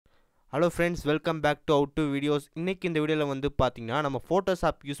Hello friends, welcome back to out to videos. இன்றைக்கி இந்த வீடியோவில் வந்து பார்த்தீங்கன்னா நம்ம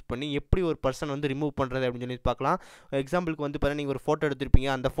ஃபோட்டோஷாப் யூஸ் பண்ணி எப்படி ஒரு பர்சன் வந்து ரிமூவ் பண்ணுறது அப்படின்னு சொல்லி பார்க்கலாம். எக்ஸாம்பிளுக்கு வந்து பார்த்தீங்கன்னா நீங்கள் ஒரு ஃபோட்டோ எடுத்திருப்பீங்க.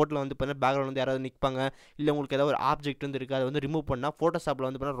 அந்த ஃபோட்டோவில் வந்து பார்த்தீங்கன்னா பேக்ரவுண்ட் வந்து யாராவது நிற்பாங்க, இல்லை உங்களுக்கு ஏதாவது ஒரு ஆப்ஜெக்ட் வந்து இருக்குது, அதை வந்து ரிமூவ் பண்ணால் ஃபோட்டோஷாப்பில்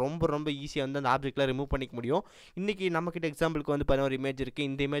வந்து பார்த்தீங்கன்னா ரொம்ப ஈஸியாக வந்து அந்த ஆப்ஜெக்ட்டில் ரிமூவ் பண்ணிக்க முடியும். இன்றைக்கி நம்மக்கிட்ட எக்ஸாம்பிளுக்கு வந்து பார்த்தீங்கன்னா ஒரு இமேஜ் இருக்குது.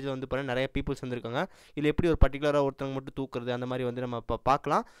 இந்த இமேஜில் வந்து பார்த்தீங்கன்னா நிறைய பீப்புள்ஸ் வந்துருக்காங்க. இதில் எப்படி ஒரு பர்டிகுலராக ஒருத்தவங்க மட்டும் தூக்குறது அந்த மாதிரி வந்து நம்ம இப்போ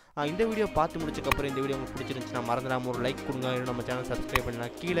பார்க்கலாம். இந்த வீடியோ பார்த்து முடிச்சக்கப்புறம் இந்த வீடியோ உங்களுக்கு பிடிச்சிருந்துச்சுன்னா மறந்துடாமல் ஒரு லைக் கொடுங்க. இன்னும் நம்ம சேனல் சப்ஸ்கிரைப்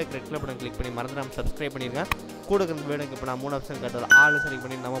பண்ணலாம். கீழே ரெட் கலர் பட்டன் கிளிக் பண்ணி மறந்துடாமல் சப்ஸ்கிரைப் பண்ணிடுங்க. கூட இருக்கிற வீடியோக்கு இப்போ நான் 3 ஆப்ஷன் காட்டுறது ஆள் செலக்ட்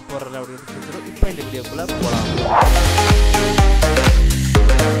பண்ணி நம்ம போடுறது அப்படின்னு சொல்லிட்டு இப்போ இந்த வீடியோக்குள்ளே போகலாம்.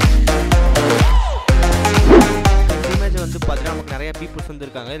 வந்து பார்த்தீங்கன்னா நமக்கு நிறைய பீப்புள்ஸ் வந்து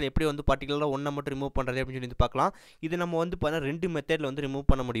இருக்காங்க. இதில் எப்படி வந்து பர்டிகுலராக ஒன்றை மட்டும் ரிமூவ் பண்ணுறது அப்படின்னு சொல்லி பார்க்கலாம். இது நம்ம வந்து பார்த்தீங்கன்னா 2 மெத்தடில் வந்து ரிமூவ்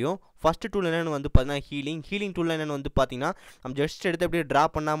பண்ண முடியும். ஃபஸ்ட்டு டூல் என்னென்னு வந்து பார்த்தீங்கன்னா ஹீலிங் டூல் என்னென்னு வந்து பார்த்தீங்கன்னா நம்ம ஜஸ்ட் எடுத்து அப்படியே ட்ரா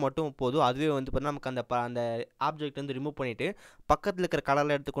பண்ணால் மட்டும் போதும். அதுவே வந்து பார்த்தீங்கன்னா நமக்கு அந்த ஆப்ஜெக்ட் வந்து ரிமூவ் பண்ணிவிட்டு பக்கத்தில் இருக்கிற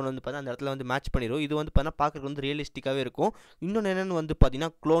கலரில் எடுத்து கொண்டு வந்து பார்த்தீங்கன்னா அந்த இடத்துல வந்து மேட்ச் பண்ணிடும். இது வந்து பார்த்தீங்கன்னா பார்க்குறது வந்து ரியலிஸ்டிக்காகவே இருக்கும். இன்னொன்று என்னென்னு வந்து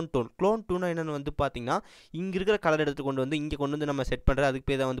பார்த்தீங்கன்னா க்ளோன் டூல்னா என்னென்னு வந்து பார்த்தீங்கன்னா இங்கே இருக்கிற கலர் எடுத்து கொண்டு வந்து இங்கே கொண்டு வந்து நம்ம செட் பண்ணுறது, அதுக்கு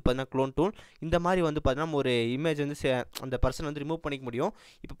பேர் தான் வந்து பார்த்தீங்கன்னா க்ளோன் டூல். இந்த மாதிரி வந்து பார்த்தீங்கன்னா நம்ம ஒரு இமேஜ் வந்து அந்த பர்சன் வந்து ரிமூவ் பண்ணிக்க முடியும்.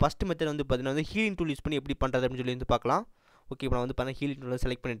 இப்போ ஃபஸ்ட்டு மெத்தட் வந்து பார்த்தீங்கன்னா வந்து ஹீலிங் டூல் யூஸ் பண்ணி எப்படி பண்ணுறது அப்படின்னு சொல்லி வந்து பார்க்கலாம். ஓகே, இப்போ நான் வந்து பார்த்தீங்கன்னா ஹீலிங் டூல்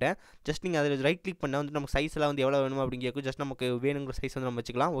செலக்ட் பண்ணிட்டேன். ஜஸ்ட் நீங்கள் அதில் ரைட் கிளிக் பண்ணால் வந்து நமக்கு சைஸ் எல்லாம் வந்து எவ்வளோ வேணுமோ அப்படின்னு கேட்கும். ஜஸ்ட் நமக்கு வேணுங்கிற சைஸ் வந்து நம்ம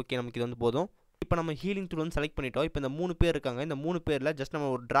வச்சுக்கலாம். ஓகே, நமக்கு இது வந்து போதும். இப்போ நம்ம ஹீலிங் டூல் வந்து செலக்ட் பண்ணிட்டோம். இப்போ இந்த 3 பேர் இருக்காங்க. இந்த 3 பேரில் ஜஸ்ட் நம்ம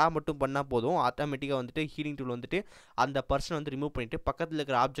ஒரு ட்ரா மட்டும் பண்ணால் போதும். ஆட்டோமேட்டிக்காக வந்துட்டு ஹீலிங் டூல் வந்துட்டு அந்த பர்சன் வந்து ரிமூவ் பண்ணிவிட்டு பக்கத்தில்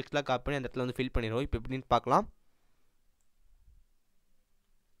இருக்கிற ஆப்ஜெக்ட்லாம் காப்பி பண்ணி அந்த இடத்துல வந்து ஃபில் பண்ணிடும். இப்போ எப்படின்னு பார்க்கலாம்.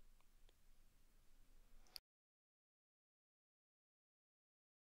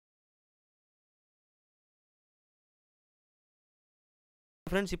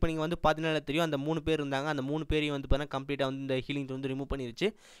 ஃப்ரெண்ட்ஸ், இப்போ நீங்கள் வந்து பார்த்தீங்கன்னா தெரியும், அந்த 3 பேர் இருந்தாங்க. அந்த 3 பேரையும் வந்து பார்த்தீங்கன்னா கம்ப்ளீட்டாக வந்து இந்த ஹீலிங் டூல் வந்து ரிமூவ் பண்ணிருச்சு.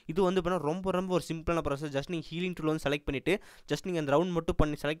 இது வந்து பார்த்தீங்கன்னா ரொம்ப ஒரு சிம்பிளான ப்ராசஸ். ஜஸ்ட் நீங்கள் ஹீலிங் டூல் வந்து செலக்ட் பண்ணிவிட்டு ஜஸ்ட் நீங்கள் அந்த ரவுண்ட் மட்டும்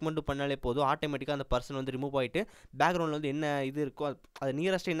பண்ணி செலக்ட் மட்டும் பண்ணாலே போதும். ஆட்டோமேட்டிக்காக அந்த பர்சன் வந்து ரிமூவ் ஆகிட்டு பேக்ரவுண்டில் வந்து என்ன இது இருக்கோ, அது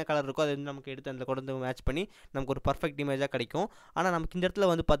நியரஸ்ட்டு என்ன கலர் இருக்கோ அதை வந்து நமக்கு எடுத்து அந்த கொண்டு வந்து மேட்ச் பண்ணி நமக்கு ஒரு பர்ஃபெக்ட் இமேஜாக கிடைக்கும். ஆனால் நமக்கு இந்த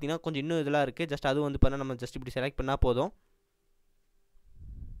இடத்துல வந்து பார்த்தீங்கன்னா கொஞ்சம் இன்னும் இதெல்லாம் இருக்குது. ஜஸ்ட் அது வந்து பார்த்தீங்கன்னா நம்ம ஜஸ்ட் இப்படி செலக்ட் பண்ணால் போதும்.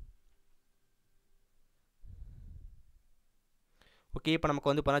 ஓகே, இப்போ நமக்கு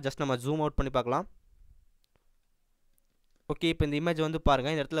வந்து பார்த்தா ஜஸ்ட் நம்ம ஜூம் அவுட் பண்ணி பார்க்கலாம். ஓகே, இப்போ இந்த இமேஜ் வந்து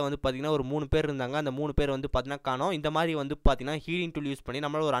பாருங்கள். இந்த இடத்துல வந்து பார்த்தீங்கன்னா ஒரு 3 பேர் இருந்தாங்க. அந்த 3 பேர் வந்து பார்த்தீங்கன்னா காணோம். இந்த மாதிரி வந்து பார்த்தீங்கன்னா ஹீலிங் டூல் யூஸ் பண்ணி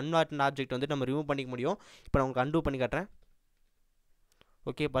நம்மளால் ஒரு அன்வான்டட் ஆப்ஜெக்ட் வந்து நம்ம ரிமூவ் பண்ணிக்க முடியும். இப்போ நான் உங்களுக்கு அன்டூ பண்ணி காட்டுறேன்.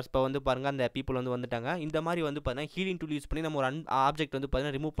 ஓகே, இப்போ வந்து பாருங்கள், அந்த பீப்புள் வந்து வந்துட்டாங்க. இந்த மாதிரி வந்து பார்த்தீங்கன்னா ஹீலிங் டூல் யூஸ் பண்ணி நம்ம ஒரு ஆப்ஜெக்ட் வந்து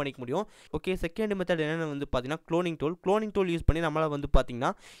பார்த்தீங்கன்னா ரிமூவ் பண்ணிக்க முடியும். ஓகே, செகண்ட் மெத்தட் என்னென்னு வந்து பார்த்தீங்கன்னா க்ளோனிங் டூல் யூஸ் பண்ணி நம்மளால் வந்து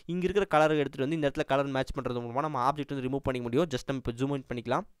பார்த்தீங்கன்னா இங்கே இருக்கிற கலரை எடுத்துகிட்டு வந்து இந்த இடத்துல கலர் மேட்ச் பண்ணுறது மூலமாக நம்ம ஆப்ஜெக்ட் வந்து ரிமூவ் பண்ணிக்க முடியும். ஜஸ்ட் நம்ம இப்போ ஜூம் இன்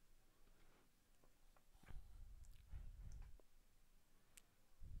பண்ணிக்கலாம்.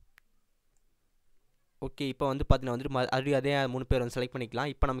 ஓகே, இப்போ வந்து பார்த்தீங்கன்னா வந்துட்டு மறுபடியும் அதே 3 பேர் வந்து செலக்ட் பண்ணிக்கலாம்.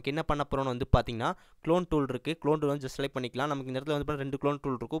 இப்போ நமக்கு என்ன பண்ண போகிறோம்னு வந்து பார்த்தீங்கன்னா க்ளோன் டூல் இருக்குது. க்ளோன் டூல் வந்து ஜஸ்ட் செலக்ட் பண்ணிக்கலாம். நமக்கு இந்த இடத்துல வந்து பார்த்தீங்கன்னா 2 க்ளோன்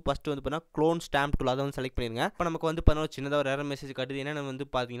டூல் இருக்கும். ஃபஸ்ட்டு வந்து பார்த்தீங்கன்னா க்ளோன் ஸ்டாம்ப் டூல், அதை வந்து செலக்ட் பண்ணிடுங்க. இப்போ நமக்கு வந்து பார்த்தீங்கன்னா சின்னதாக ஒரு எரர் மெசேஜ் காட்டுது. என்னென்னு வந்து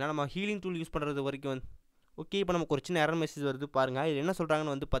பார்த்தீங்கன்னா நம்ம ஹீலிங் டூல் யூஸ் பண்ணுறது வரைக்கும் வந்து ஓகே, இப்போ நமக்கு ஒரு சின்ன எரர் மெசேஜ் வருது பாருங்கள். இது என்ன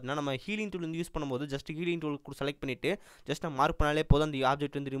சொல்கிறாங்கன்னு வந்து பார்த்தீங்கன்னா நம்ம ஹீலிங் டூல் வந்து யூஸ் பண்ணும்போது ஜஸ்ட் ஹீலிங் டூல் செலக்ட் பண்ணிவிட்டு ஜஸ்ட் நம்ம மார்க் பண்ணாலே போதும், அந்த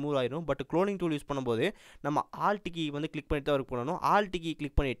ஆப்ஜெக்ட் வந்து ரிமூவ் ஆயிடும். பட் க்ளோனிங் டூல் யூஸ் பண்ணும்போது நம்ம ஆல்ட் கீ வந்து கிளிக் பண்ணிட்டு தான் ஒர்க் பண்ணணும். ஆல்ட் கீ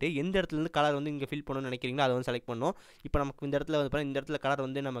கிளிக் பண்ணிவிட்டு எந்த இடத்துலேருந்து கலர் வந்து இங்கே ஃபில் பண்ணணும்னு நினைக்கிறீங்களோ அதை வந்து செலக்ட் பண்ணணும். இப்போ நமக்கு இந்த இடத்துல வந்து இந்த இடத்துல கலர்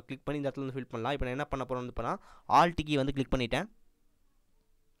வந்து நம்ம கிளிக் பண்ணி இந்த இடத்துல வந்து ஃபில் பண்ணலாம். இப்போ நான் என்ன பண்ண போகிறோம் வந்து பண்ணால் ஆல்ட் கீ வந்து கிளிக் பண்ணிட்டேன்.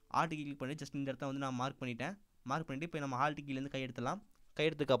 ஆல்ட் கீ கிளிக் பண்ணி ஜஸ்ட் இந்த இடத்துல வந்து நான் மார்க் பண்ணிவிட்டு இப்போ நம்ம ஆல்ட் கீலேருந்து கை எடுத்துடலாம். கை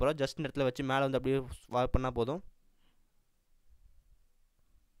எடுத்ததுக்கப்புறம் ஜஸ்ட் இந்த இடத்துல வச்சு மேலே வந்து அப்படியே ஸ்வாப் பண்ணால் போதும்.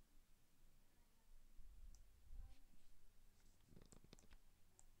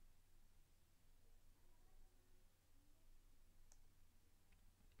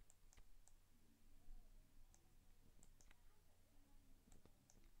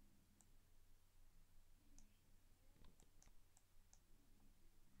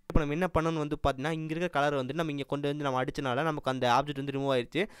 இப்போ நம்ம என்ன பண்ணணும் வந்து பார்த்தீங்கன்னா இங்கே இருக்கிற கலர் வந்து நம்ம இங்கே கொண்டு வந்து நம்ம அடிச்சனால நமக்கு அந்த ஆப்ஜெக்ட் வந்து ரிமூவ்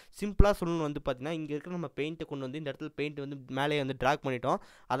ஆயிடுச்சு. சிம்பிளாக சொல்லணும் வந்து பார்த்தீங்கன்னா இங்கே இருக்கிற நம்ம பெயிண்ட்டை கொண்டு வந்து இந்த இடத்துல பெயிண்ட் வந்து மேலே வந்து ட்ராக் பண்ணிட்டோம்.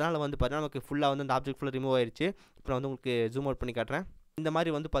 அதனால் வந்து பார்த்தீங்கன்னா நமக்கு ஃபுல்லாக வந்து அந்த ஆப்ஜெக்ட் ஃபுல்லாக ரிமூவ் ஆயிடுச்சு. இப்போ நான் வந்து உங்களுக்கு ஜூம் அவுட் பண்ணி காட்டுறேன். இந்த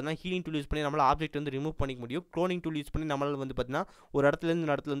மாதிரி வந்து பார்த்தீங்கன்னா ஹீலிங் டூல் யூஸ் பண்ணி நம்மளால் ஆப்ஜெக்ட் வந்து ரிமூவ் பண்ணிக்க முடியும். க்ளோனிங் டூல் யூஸ் பண்ணி நம்மளால் வந்து பார்த்தீங்கன்னா ஒரு இடத்துலேருந்து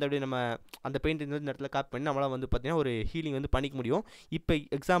இந்த இடத்துல வந்து அப்படியே நம்ம அந்த பெயிண்ட் இந்த இடத்துல காப்பி பண்ணி நம்மளால் வந்து பார்த்தீங்கன்னா ஒரு ஹீலிங் வந்து பண்ணிக்க முடியும். இப்போ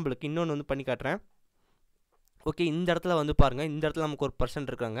எக்ஸாம்பிளுக்கு இன்னொன்று வந்து பண்ணி காட்டுறேன். ஓகே, இந்த இடத்துல வந்து பாருங்கள், இந்த இடத்துல நமக்கு ஒரு பர்சன்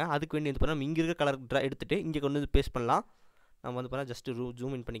இருக்காங்க. அதுக்கு வேண்டி வந்து நம்ம இங்கே இருக்க கலர் எடுத்துகிட்டு இங்கே கொண்டு வந்து பேஸ்ட் பண்ணலாம். நம்ம வந்து பார்த்தா ஜஸ்ட்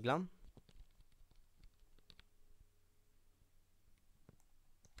ஜூம் இன் பண்ணிக்கலாம்.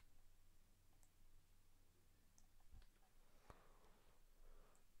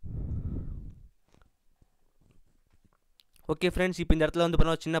 ஓகே ஃப்ரெண்ட்ஸ், இப்போ இந்த இடத்துல வந்து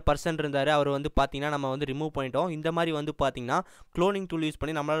பார்த்தீங்கன்னா சின்ன பர்சன் இருந்தார், அவர் வந்து பார்த்தீங்கன்னா நம்ம வந்து ரிமூவ் பண்ணிட்டோம். இந்த மாதிரி வந்து பார்த்தீங்கன்னா க்ளோனிங் டூல் யூஸ்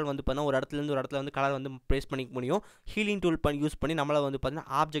பண்ணி நம்மளால் வந்து பார்த்தீங்கன்னா ஒரு இடத்துலேருந்து ஒரு இடத்துல வந்து கலர் வந்து ப்ளேஸ் பண்ணிக்க முடியும். ஹீலிங் டூல் யூஸ் பண்ணி நம்மளால் வந்து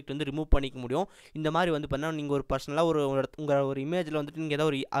பார்த்தீங்கன்னா ஆப்ஜெக்ட் வந்து ரிமூவ் பண்ணிக்க முடியும். இந்த மாதிரி வந்து பார்த்தீங்கன்னா நீங்கள் ஒரு பர்சனலாக உங்கள் ஒரு இமேஜில் வந்துட்டு நீங்கள்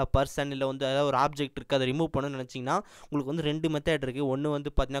ஏதாவது ஒரு பர்சன் இல்லை வந்து ஏதாவது ஒரு ஆப்ஜெக்ட் இருக்குது அதை ரிமூவ் பண்ணணும்னு நினச்சிங்கன்னா உங்களுக்கு வந்து 2 மெத்தட் இருக்குது. ஒன்று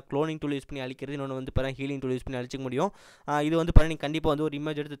வந்து பார்த்தீங்கன்னா க்ளோனிங் டூல் யூஸ் பண்ணி அழிக்கிறது, இன்னொன்று வந்து பார்த்தீங்கன்னா ஹீலிங் டூல் யூஸ் பண்ணி அழிச்சிக்க முடியும். இது வந்து பார்த்தீங்கன்னா நீங்கள் கண்டிப்பாக வந்து ஒரு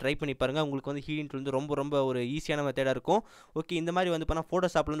இமேஜ் எடுத்து ட்ரை பண்ணி பாருங்கள். உங்களுக்கு வந்து ஹீலிங் டூல் வந்து ரொம்ப ஒரு ஈஸியான மெத்தடாக இருக்கும். ஓகே, இந்த மாதிரி வந்து பார்த்தா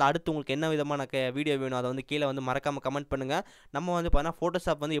ஃபோட்டோஷாப்பில் வந்து அடுத்து உங்களுக்கு என்ன விதமான வீடியோ வேணும் அதை வந்து கீழே வந்து மறக்காமல் கமெண்ட் பண்ணுங்கள். நம்ம வந்து பார்த்தா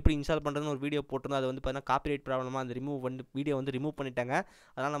ஃபோட்டோஷாப் வந்து எப்படி இன்ஸ்டால் பண்ணுறதுன்னு ஒரு வீடியோ போட்டிருந்தோம். அது வந்து பார்த்தா காப்பிரைட் ப்ராப்ளமாக அந்த வீடியோ வந்து ரிமூவ் பண்ணிட்டாங்க.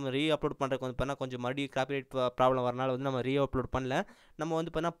 அதனால் நம்ம அப்லோட் பண்ணுறதுக்கு வந்து பார்த்தா கொஞ்சம் மறுபடியும் காப்பிரைட் ப்ராப்ளம் வரனால வந்து நம்ம அப்லோட் பண்ணல. நம்ம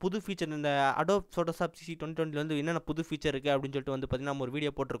வந்து பார்த்தா புது ஃபீச்சர் இந்த அடோப் ஃபோட்டோஷாப் CC 2020 வந்து என்னென்ன புது ஃபீச்சர் இருக்குது அப்படின்னு சொல்லிட்டு வந்து பார்த்தீங்கன்னா நம்ம ஒரு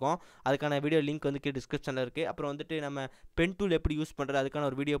வீடியோ போட்டிருக்கோம். அதுக்கான வீடியோ லிங்க் வந்து கீழே டிஸ்கிரிப்ஷனில் இருக்குது. அப்புறம் வந்துட்டு நம்ம பென் டூல் எப்படி யூஸ் பண்ணுறது அதுக்கான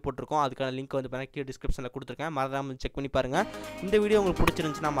ஒரு வீடியோ போட்டிருக்கோம். அதுக்கான லிங்க் வந்து பார்த்தீங்கன்னா கீழே டிஸ்கிரிப்ஷனில் கொடுத்துருக்கேன். மறக்காமல் செக் பண்ணி பாருங்கள். இந்த வீடியோ உங்களுக்கு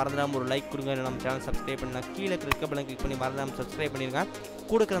பிடிச்சிருந்துச்சுன்னா மறந்துடாமல் ஒரு லைக் கொடுங்க. இல்லை நம்ம சேனல் சப்ஸ்கிரைப் பண்ணலாம். கீழே இருக்க பெல் கிளிக் பண்ணி மறந்துடாமல் சப்ஸ்கிரைப் பண்ணிடுங்க.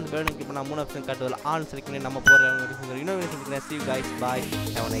 கூட இருக்கிற அந்த பெல் கிளிக் பண்ணால் 3 ஆப்ஷன் காட்டுவதில் ஆல் செலக்ட் பண்ணி நம்ம போகிற இன்னொரு video. See you guys. Bye.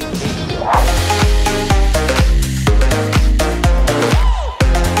 Have a nice day.